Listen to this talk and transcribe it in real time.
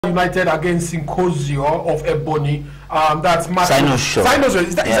United against Syncosio of Ebony. That's Synosio.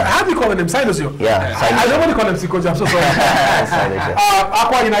 How do you call him? Synosio? Yeah. I don't want to call him Syncosio. I'm so sorry.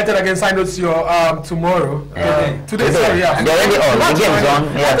 Aqua United against Synosio tomorrow. Today, sorry, yeah. They're already on. The game's on.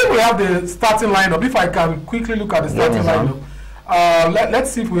 Yeah. I think we have the starting lineup. If I can quickly look at the starting lineup. Let's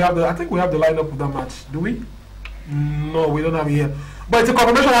see if we have the. I think we have the lineup of that match. Do we? No, we don't have it here. But it's a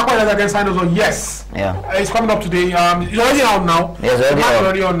confirmation Aqua United against Synosio. Yes. Yeah. It's coming up today. It's already out now. Yes,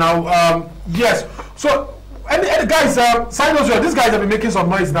 already on now. Yes. So, and guys, Synosio, these guys have been making some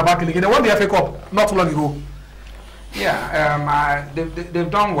noise in the back league. They won the FA Cup not too long ago. Yeah. They've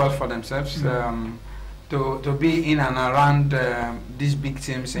done well for themselves. To be in and around these big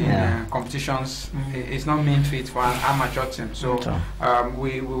teams in competitions, it's not mean fit for an amateur team. So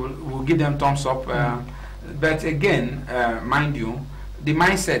we'll give them thumbs up. But again, mind you, the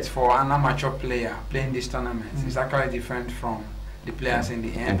mindset for an amateur player playing this tournament is actually different from the players in the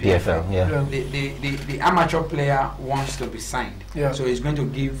NPFL. Yeah. The amateur player wants to be signed, so he's going to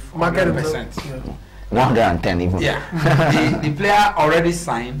give 100%. 110 even. Yeah. the player already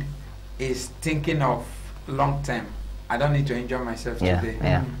signed is thinking of long term. I don't need to enjoy myself today.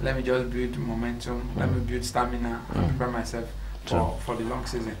 Let me just build momentum. Let me build stamina and prepare myself for the long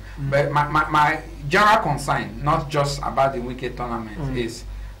season. But my general concern, not just about the Wiki tournament, is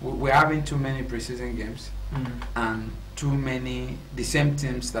we're having too many preseason games and too many the same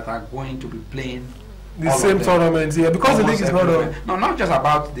teams that are going to be playing the same tournaments. Yeah, because the league is not just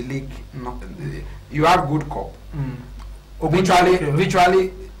about the league. You have good cup.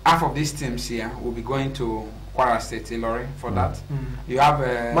 Virtually half of these teams here will be going to Kwara State, Ilorin for that. You have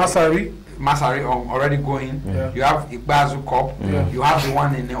Masari already going. You have Igbazu Cup. You have the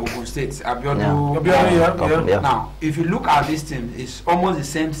one in Ogun State, Abiodun. Now, if you look at this team, it's almost the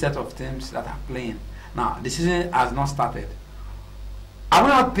same set of teams that are playing. Now, the season has not started. Are we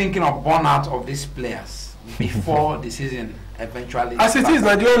not thinking of burnout of these players before the season eventually starts? As it is,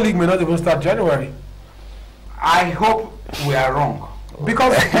 Nigerian League may not even start January. I hope we are wrong.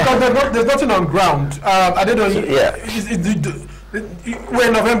 Because there's nothing on ground. I don't know. We're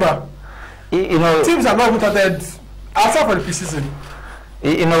in November. You know, teams are not even started outside for the preseason.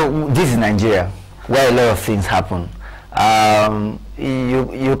 You know, this is Nigeria, where a lot of things happen.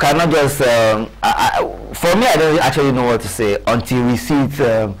 You cannot just. For me, I don't actually know what to say until we see it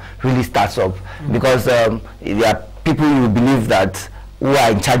really starts up, because there are people you believe that who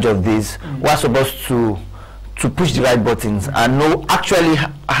are in charge of this, who are supposed to push the right buttons and know actually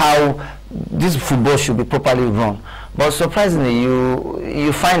how this football should be properly run. But surprisingly,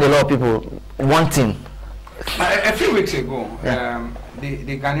 you find a lot of people wanting. A few weeks ago,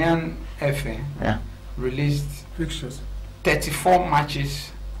 the Ghanaian FA released fixtures, 34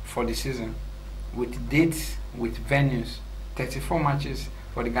 matches for the season, with dates, with venues. 34 matches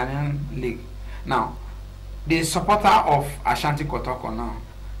for the Ghanaian league. Now, the supporter of Ashanti Kotoko now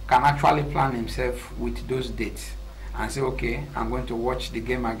can actually plan himself with those dates and say, okay, I'm going to watch the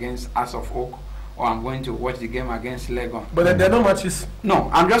game against As of Oak, or I'm going to watch the game against Legon. But there are no matches. No,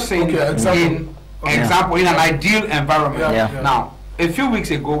 I'm just saying in an ideal environment. Now, a few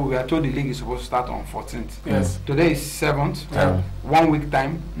weeks ago, we were told the league is supposed to start on 14th. Yes. Today is 7th. 1 week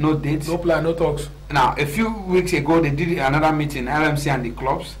time, no dates. No plan, no talks. Now, a few weeks ago, they did another meeting, LMC and the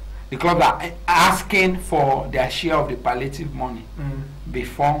clubs. The clubs are asking for their share of the palliative money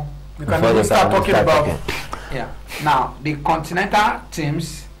before you can even start talking about it. Yeah. Now, the continental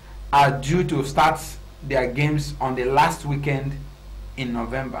teams are due to start their games on the last weekend in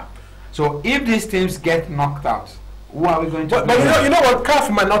November. So if these teams get knocked out, who are we going to? But you know what? CAF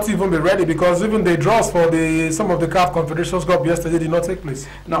might not even be ready, because even the draws for some of the CAF Confederations Cup yesterday did not take place.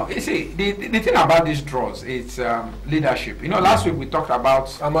 No, you see, the thing about these draws is leadership. You know, last week we talked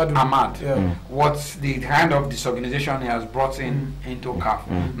about Ahmad. What's the kind of disorganization he has brought into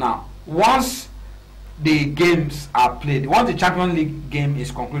CAF. Now, once the games are played, once the Champions League game is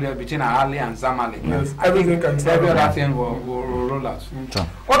concluded between Ahly and Zamalek, everything can every other thing will roll out.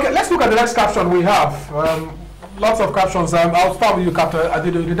 Okay, let's look at the next caption we have. Lots of captions. I'll start with you, Captain.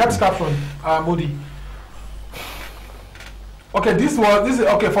 The next caption, Modi. Okay, this is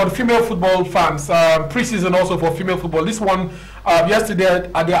okay for the female football fans. Pre-season also for female football. This one yesterday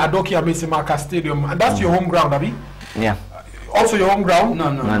at the Adokia Mesimaka Stadium, and that's your home ground, Abi? Yeah. Also your home ground?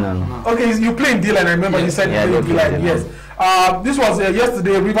 No. Okay, you play in D-Line. I remember you said you play in D-Line. Yes. This was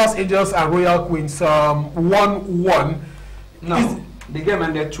yesterday. Rivers Angels and Royal Queens 1-1. No. The game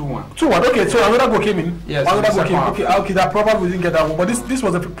ended 2-1. 2-1. Okay, so another goal came in. Yes. Another goal came. Okay. That probably we didn't get that one. But this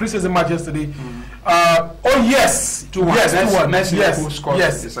was a pre-season match yesterday. Oh yes. 2-1. Yes. 2-1. Messi yes.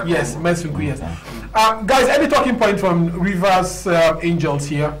 Messi. Yes. Guys, any talking point from Rivers Angels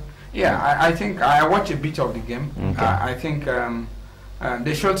here? Yeah, I think I watched a bit of the game. Okay. I think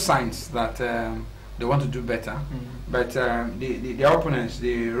they showed signs that they want to do better. But the opponents,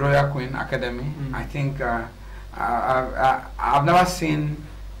 the Royal Queen Academy, I think I've never seen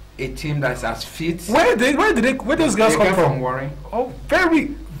a team that's as fit. Where those guys come from? Warri. Oh,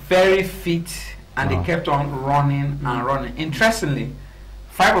 very fit, and they kept on running and running. Interestingly,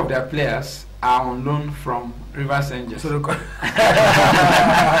 5 of their players are on loan from Rivers Angels. Okay.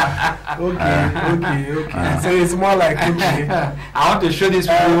 So it's more like okay. I want to show this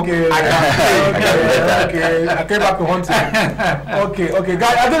people. Okay. I came back to hunting. Okay,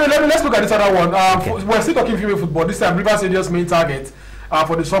 guys. I think let's look at this other one. We're still talking female football. This time, Rivers Angels' main target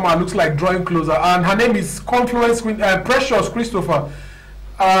for the summer looks like drawing closer, and her name is Confluence Queen, Precious Christopher.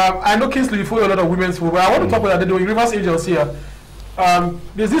 I know Kingsley, you follow a lot of women's football. I want to talk about that. They're doing Rivers Angels here.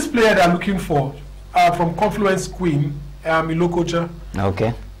 There's this player they're looking for from Confluence Queen, Ilokocha.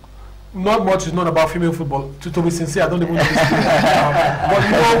 Okay. Not much is known about female football. To be sincere, I don't even know this player.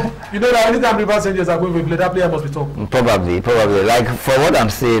 But you know that anytime Rivers Angels are going to play, that player must be top. Probably. Like for what I'm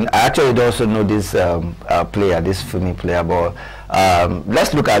saying, I actually don't also know this player, this female player. But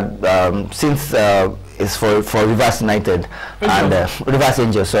let's look at since it's for Rivers United and Rivers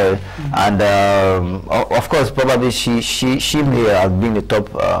Angels, sorry, and of course probably she may have been a top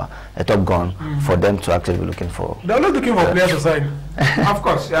gun for them to actually be looking for. They're not looking for players to sign. Of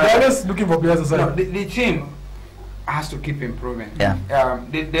course, they're always looking for players to sign. No, the team has to keep improving. Yeah.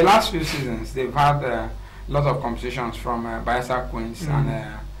 The last few seasons they've had a lot of competitions from Bayelsa Queens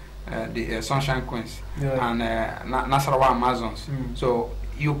and the Sunshine Queens and Nasarawa Amazons. So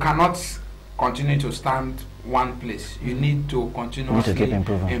you cannot continue to stand one place. You need to continuously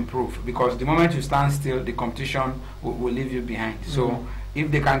improve, because the moment you stand still, the competition will leave you behind. So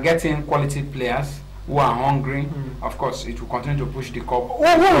if they can get in quality players who are hungry, of course it will continue to push the cup.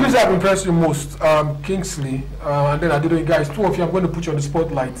 What would you have impressed you most? Kingsley, and then I did it, guys. 2 of you, I'm going to put you on the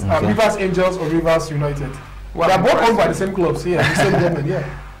spotlight. Rivers Angels or Rivers United? Well, they're both owned by the same clubs, the same government,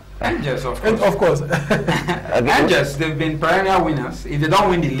 Angels, of course. Of course. Angels, they've been perennial winners. If they don't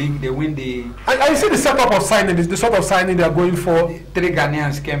win the league, they win the... And you see the setup of signing, the sort of signing they are going for. 3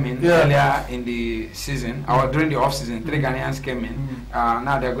 Ghanaians came in earlier in the season, or during the off-season. 3 Ghanaians came in.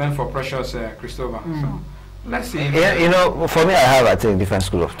 Now they're going for Precious Christopher. So, let's see. You know, for me, I have, I think, a different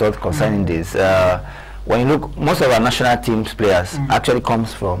school of thought concerning this. When you look, most of our national team's players actually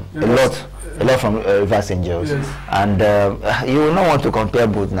comes from a lot from Rivers Angels, and you will not want to compare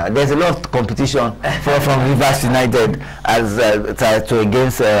both now. There's a lot of competition from Rivers United as to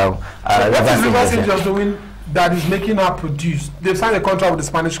against Rivers Angels doing that is making her produce. They've signed a contract with the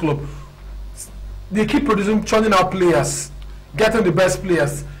Spanish club. They keep producing, churning out players, getting the best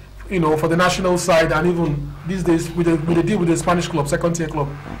players, you know, for the national side, and even these days with the deal with the Spanish club, second-tier club.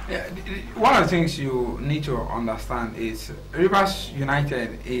 Yeah, one of the things you need to understand is Rivers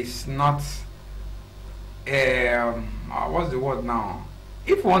United is not what's the word now?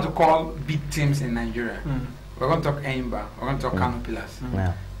 If we want to call big teams in Nigeria, we're going to talk Enyimba, we're going to talk Kano Pillars,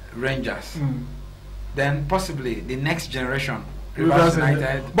 Rangers, then possibly the next generation, Rivers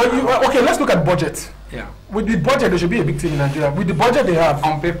United. But okay, let's look at budget. Yeah. With the budget, there should be a big team in Nigeria. With the budget they have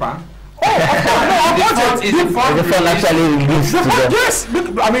on paper. The fund actually leads to them. Yes,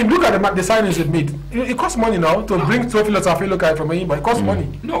 I mean, look at the signings they've made. It costs money now to bring Theophilus Afilokai from Enyimba. It costs money.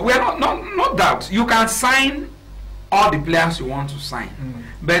 No, we are not doubt. You can sign all the players you want to sign,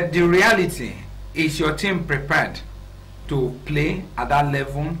 but the reality is your team prepared to play at that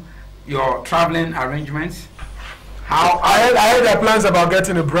level. Your traveling arrangements. How I heard their plans about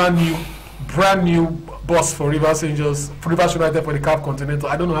getting a brand new bus for Rivers Angels, for Rivers United for the CAF Continental.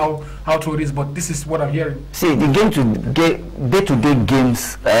 I don't know how true it is, but this is what I'm hearing. See, the day-to-day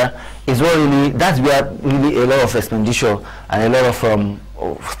games is what really, that's where really a lot of expenditure and a lot of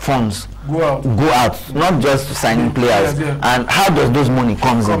funds go out, not just signing players. And how does those money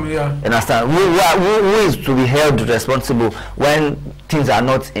comes in? Understand? Who is to be held responsible when things are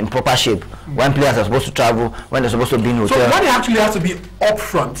not in proper shape? When players are supposed to travel, when they're supposed to be in hotel. So money actually has to be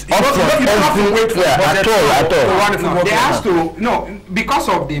upfront. At all. Because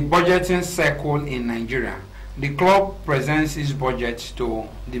of the budgeting circle in Nigeria, the club presents its budget to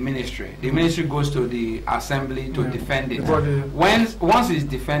the ministry. The ministry goes to the assembly to defend it. Once it's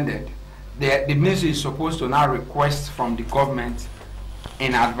defended, the ministry is supposed to now request from the government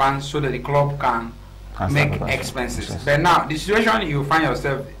in advance so that the club can make expenses. But now, the situation you find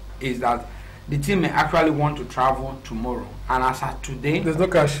yourself is that the team may actually want to travel tomorrow, and as of today, there's no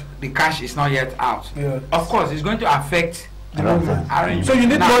cash. The cash is not yet out. Of course, it's going to affect So you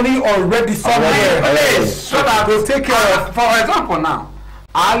need money already somewhere. So that will take care of. For example, now,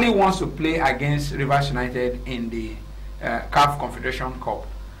 Ali wants to play against Rivers United in the CAF Confederation Cup.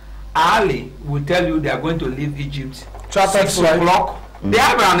 Ali will tell you they are going to leave Egypt 6 o'clock. They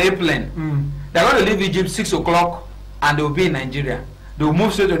have an airplane. They are going to leave Egypt 6 o'clock and they will be in Nigeria. They will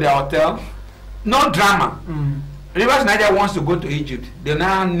move straight to their hotel. No drama. Rivers United wants to go to Egypt. They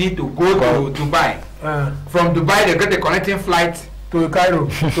now need to go to Dubai. From Dubai, they get a connecting flight to Cairo.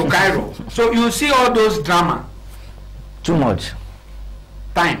 So you see all those drama. Too much.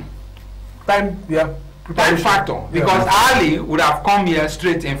 Time, yeah. Time factor. Because Ali would have come here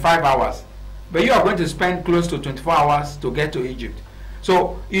straight in 5 hours. But you are going to spend close to 24 hours to get to Egypt.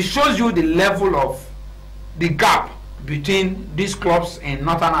 So it shows you the level of the gap between these clubs in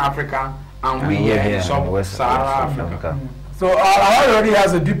Northern Africa and we here in Sub-Sahara Africa. So Awali already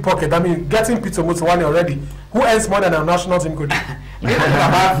has a deep pocket. I mean, getting Peter Motsuwane already. Who earns more than our national team could? They don't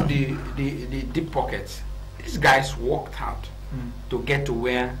have the deep pockets. These guys worked hard to get to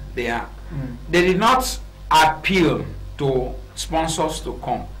where they are. They did not appeal to sponsors to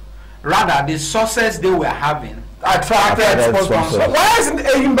come. Rather, the success they were having attracted sponsors. Why hasn't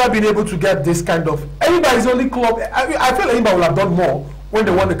Enyimba been able to get this kind of? Enyimba is the only club. I feel Enyimba will have done more when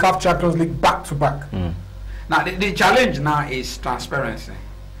they won the CAF Champions League back to back. Now, the challenge now is transparency.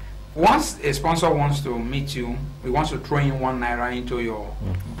 Once a sponsor wants to meet you, he wants to throw in ₦1 into your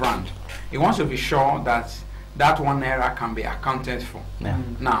brand. He wants to be sure that that ₦1 can be accounted for.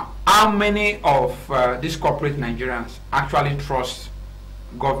 Now, how many of these corporate Nigerians actually trust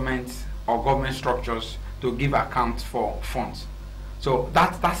government or government structures to give account for funds? So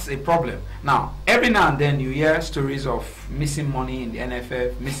that's a problem. Now, every now and then you hear stories of missing money in the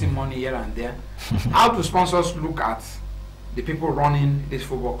NFF, missing money here and there. How do sponsors look at the people running these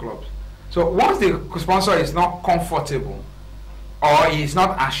football clubs? So once the sponsor is not comfortable or is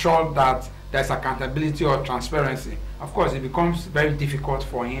not assured that there's accountability or transparency, of course it becomes very difficult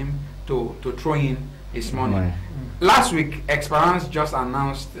for him to throw in his money. Last week, Experience just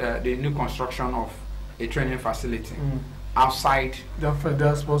announced the new construction of a training facility outside.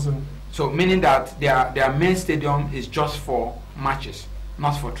 So meaning that their main stadium is just for matches,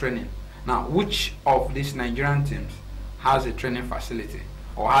 not for training. Now, which of these Nigerian teams has a training facility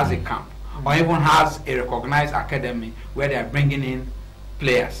or has a camp or even has a recognized academy where they are bringing in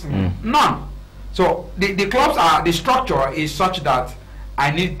players? None. So the clubs are, the structure is such that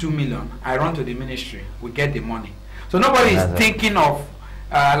I need 2 million, I run to the ministry, we get the money. So nobody is thinking of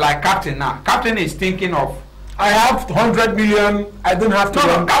like captain now. Captain is thinking of, I have 100 million, I don't have to.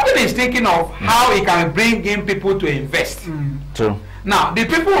 No, captain is thinking of how he can bring in people to invest. True. Now, the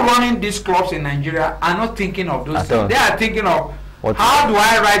people running these clubs in Nigeria are not thinking of those things. They are thinking of how do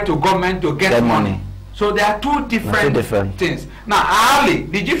I write to government to get money. So there are two different things. Now, Ali,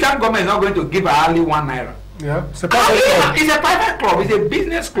 the Egyptian government is not going to give Ali ₦1. Yeah, it's a private club. It's a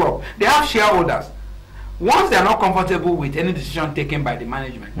business club. They have shareholders. Once they are not comfortable with any decision taken by the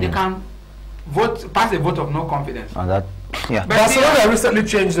management, they can pass a vote of no confidence. Barcelona recently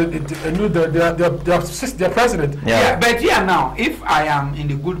changed their president. But here now, if I am in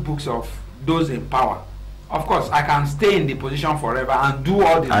the good books of those in power, of course I can stay in the position forever and do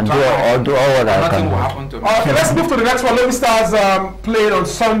all the do all that. Nothing will happen to me. Okay, let's move to the next one. Lobby Stars played on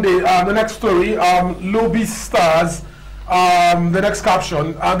Sunday. The next story, Lobby Stars. The next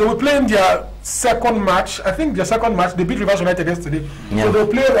caption. They will play in their second match. I think their second match. They beat Rivers United yesterday. So they'll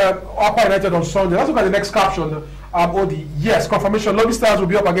play Aqua United on Sunday. Let's look at the next caption. Odi. Yes, confirmation. Lobby Stars will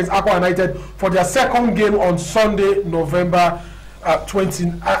be up against Aqua United for their second game on Sunday, November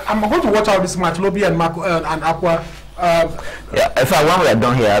 20. I'm going to watch out this match. Lobby and Aqua. In fact, when we are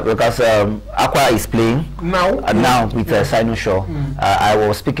done here, because Aqua is playing now with Sino Shaw. I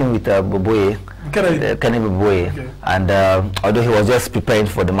was speaking with Boboye. Kenny Boboye, and although he was just preparing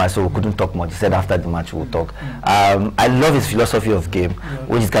for the match, so we couldn't talk much. He said after the match we'll talk. I love his philosophy of game,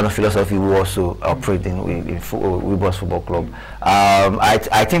 which is kind of philosophy we also operate in Wibos Football Club.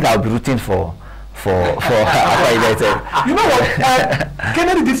 I think I'll be rooting for Aqua United. You know what?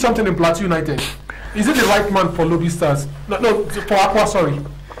 Kennedy did something in Plateau United. Is it the right man for Lobby Stars? No, for Aqua. Sorry.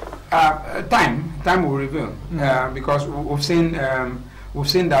 Time will reveal. Because we've seen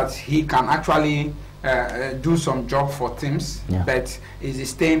that he can actually do some job for teams, but is the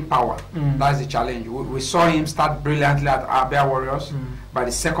staying power. That's the challenge. We saw him start brilliantly at Abia Warriors. By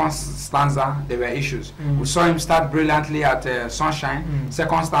the second stanza, there were issues. We saw him start brilliantly at Sunshine.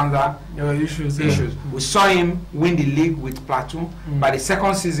 Second stanza, there were issues. We saw him win the league with Plateau. By the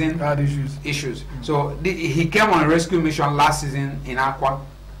second season, had issues. So he came on a rescue mission last season in Aqua.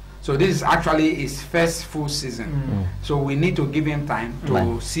 So this is actually his first full season. So we need to give him time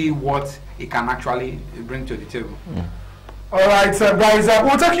to see what he can actually bring to the table. All right, guys,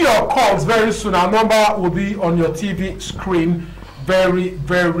 we'll take your calls very soon. Our number will be on your TV screen very,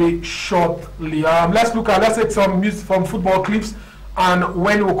 very shortly. Let's take some music from football clips, and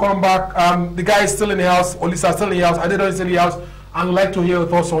when we come back, the guy is still in the house, Olisa is still in the house, Adedo is still in the house, and we'd like to hear your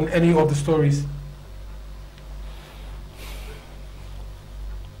thoughts on any of the stories.